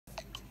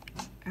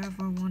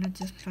Eva wanted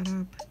to set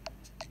up,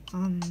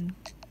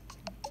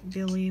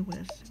 Billy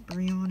with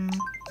Brianna,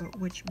 but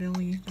which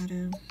Billy that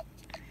is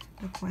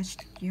the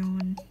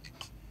question.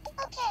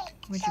 Okay.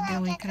 Which so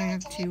Billy? Can I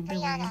have two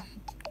Billies Brianna.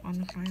 on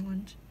this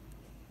island?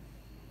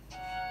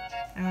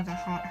 Oh, the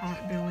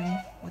hot Billy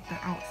with the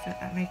outfit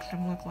that makes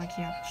him look like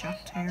he has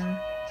chest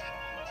hair.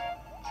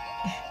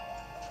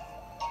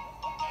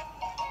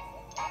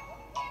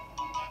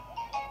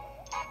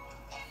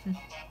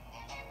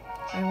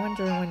 I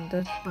wonder when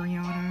this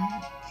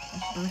Brianna's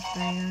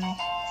birthday is.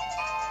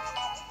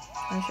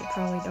 I should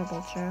probably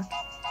double check.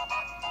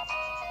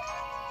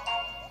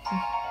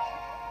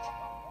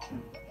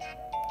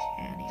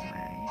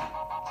 Anyway,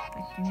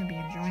 they seem to be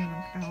enjoying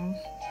themselves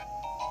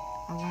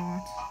a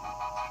lot.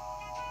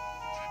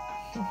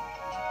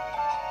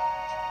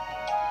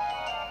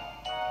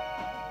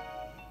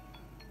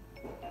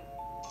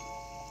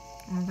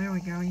 Well, there we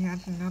go. He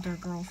has another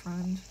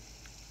girlfriend.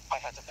 I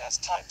had the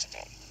best time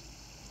today.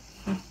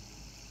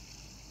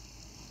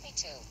 Me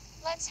too.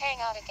 Let's hang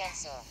out again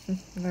soon.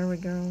 There we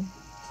go.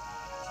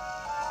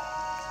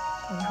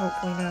 And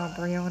hopefully now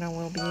Brianna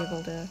will be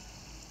able to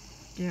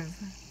give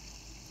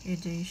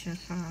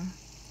Audacious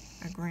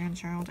a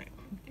grandchild.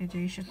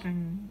 Audacious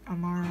and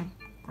Amara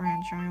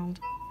grandchild.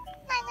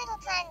 My little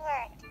plan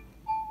worked.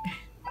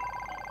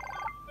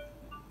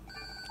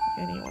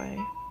 Anyway,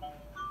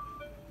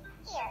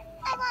 Here,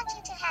 I want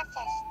you to have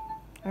this.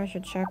 I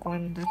should check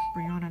when this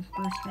Brianna's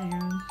birthday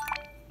is.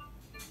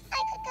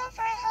 I could go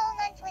for a whole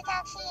month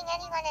without seeing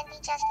anyone and be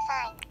just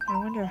fine. I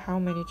wonder how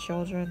many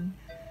children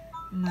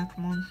Mech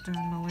Monster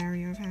and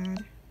Malaria have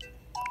had.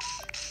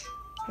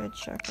 Head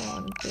check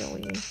on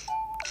Billy.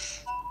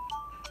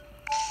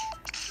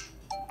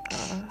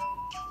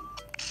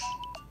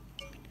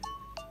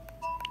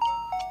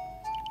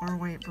 Or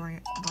wait,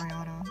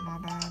 Brianna, my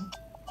bad.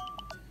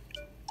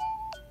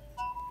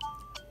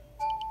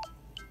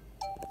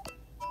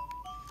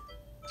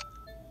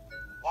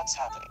 What's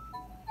happening?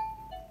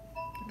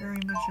 Very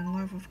much in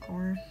love, of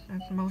course,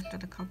 as most of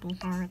the couples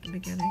are at the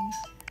beginning.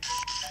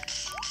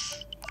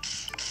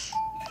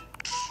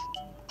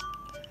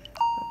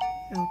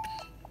 Oops,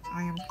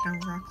 I am so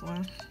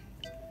reckless.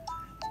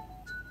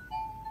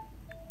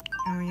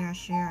 Oh yeah,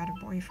 she had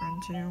a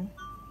boyfriend too.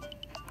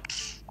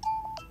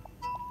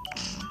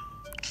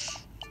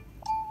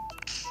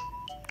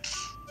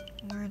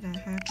 Where the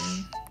heck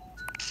is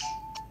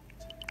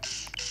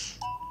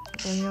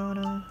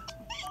Brianna?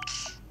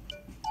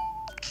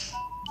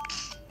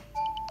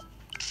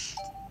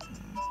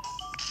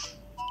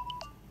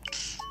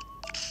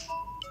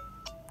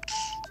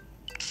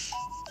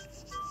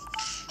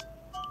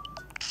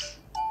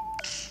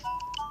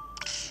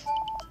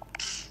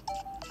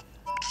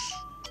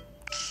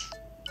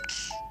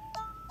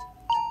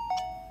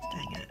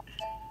 Dang it.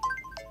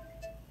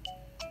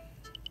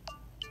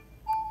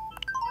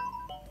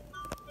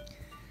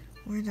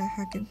 Where the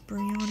heck is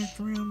Brianna's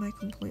room? I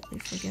completely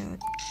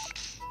forget.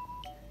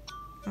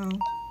 Oh,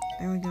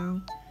 there we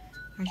go.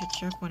 I should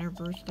check when her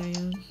birthday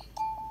is.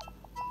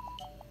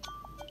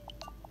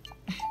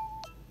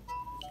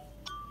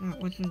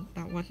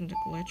 That wasn't a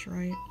glitch,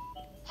 right?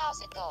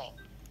 How's it going?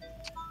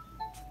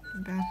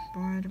 Best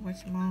bud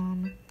with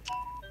Mom,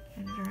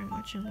 and very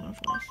much in love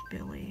with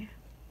Billy.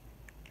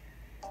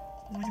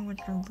 When was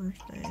her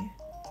birthday?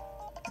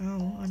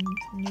 Oh, on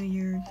New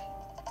Year's,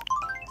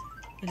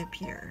 it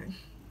appeared.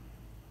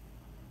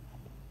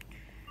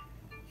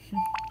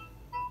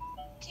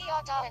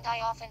 Kyoto and I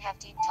often have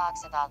deep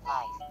talks about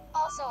life,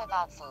 also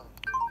about food.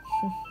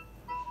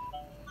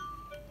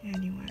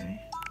 Anyway.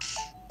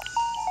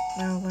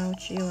 Well,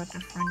 Chio at the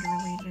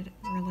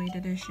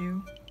friend-related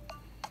issue.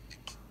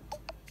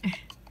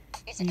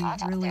 Is it He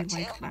hot up really there too?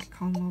 likes that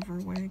comb-over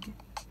wig.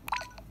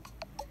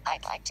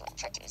 I'd like to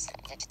introduce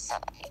Linda to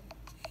somebody.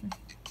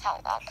 How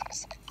about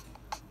Carson?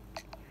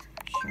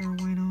 Sure,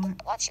 why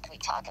not? What should we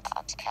talk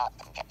about to help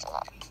them get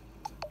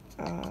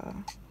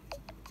along?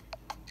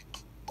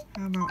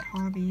 How about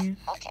hobbies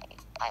Okay,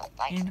 I would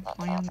like to and book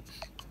plans?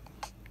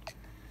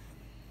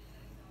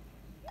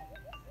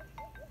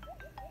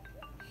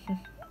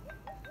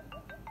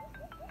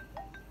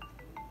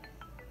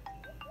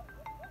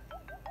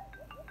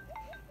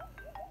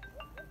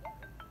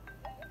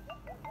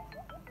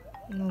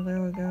 Well,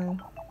 there we go.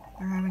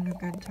 They're having a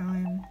good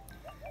time.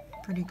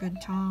 Pretty good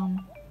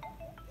Tom.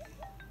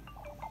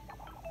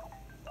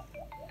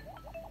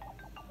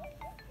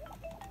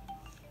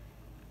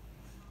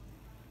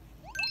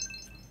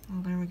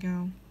 Well, there we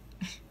go.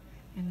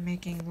 And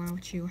making Wow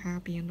Chu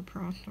happy in the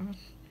process.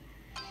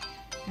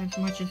 As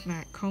much as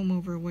that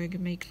comb-over wig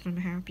makes them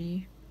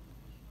happy.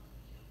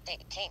 They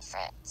became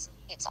friends.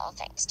 It's all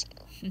thanks to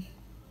you.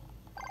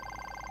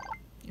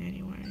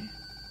 Anyway.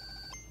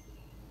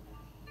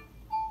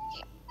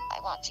 Here, I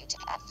want you to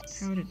have this.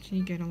 How did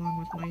she get along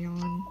with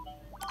Leon?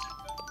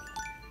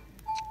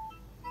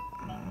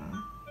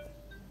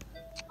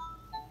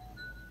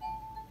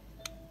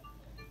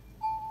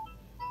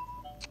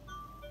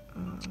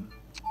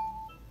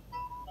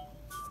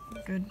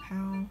 Good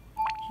pal,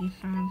 he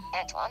says.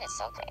 Antoine is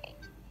so great,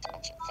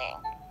 don't you think?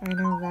 I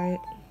know, right?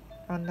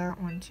 on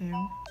that one too.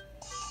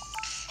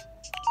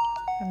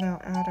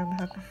 About Adam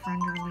have a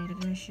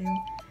friend-related issue.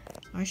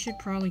 I should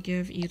probably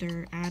give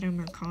either Adam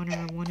or Connor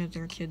or one of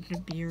their kids a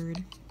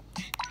beard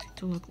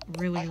to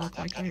really look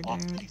like their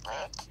dad.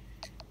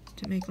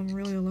 To make them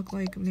really look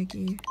like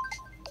Mickey.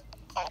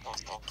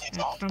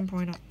 At some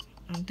point,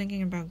 I'm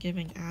thinking about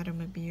giving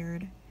Adam a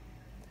beard.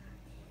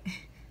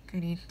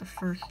 Cause he's the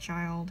first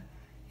child,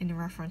 in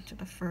reference to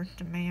the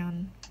first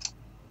man,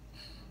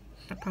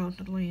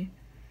 supposedly.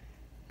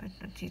 But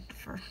since he's the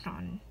first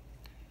son.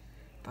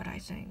 But I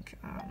think,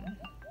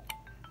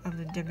 of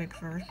the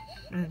Dybbuk-verse,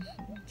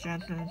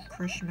 just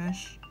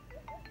Christmas,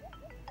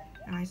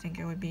 I think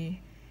it would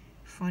be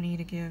funny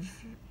to give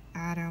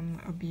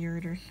Adam a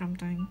beard or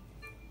something.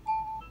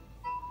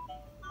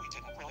 We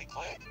didn't really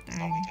click, so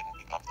Dang. we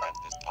didn't become friends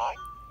this time.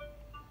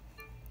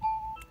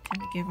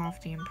 To give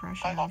off the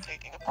impression I of love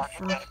taking the apart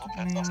first mechanical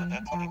pencils and man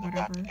then or putting them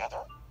back whatever.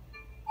 together.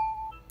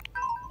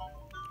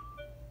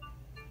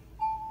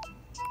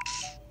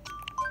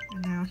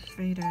 And now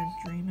Veda is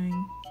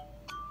dreaming.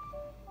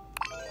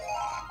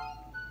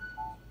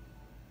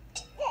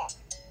 One,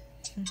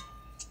 two,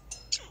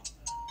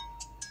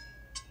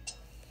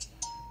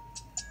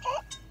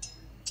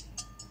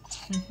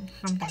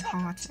 Something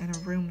hot in a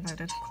room that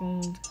is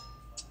cold.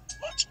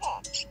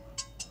 much.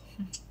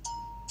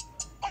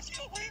 I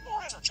feel way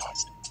more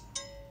energized.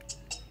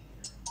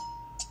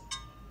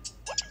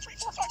 1, 2, 3,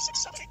 4, 5,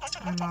 6, 7, 8, 9,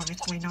 10, 11, I'm 12,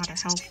 obviously 13, not a 14,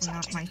 health 16,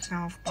 nut 17,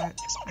 myself, but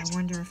I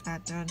wonder if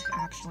that does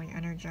actually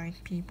energize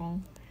people.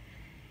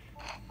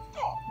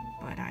 Go.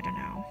 But I don't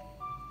know.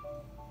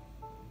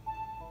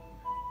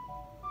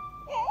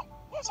 What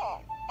was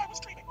I? I was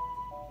dreaming.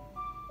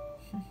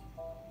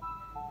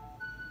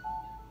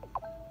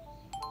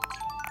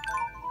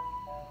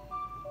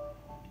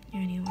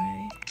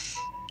 Anyway,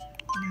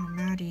 now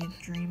Maddie is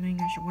dreaming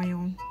as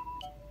well.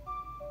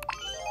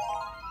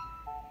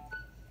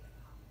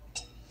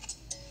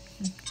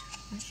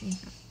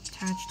 She's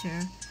attached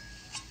to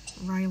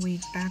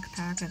Riley's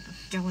backpack as a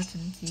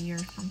skeleton key or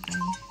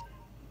something.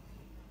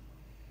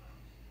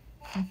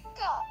 Go.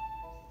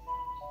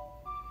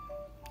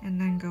 And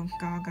then goes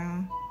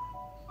Gaga.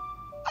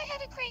 I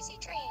had a crazy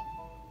dream.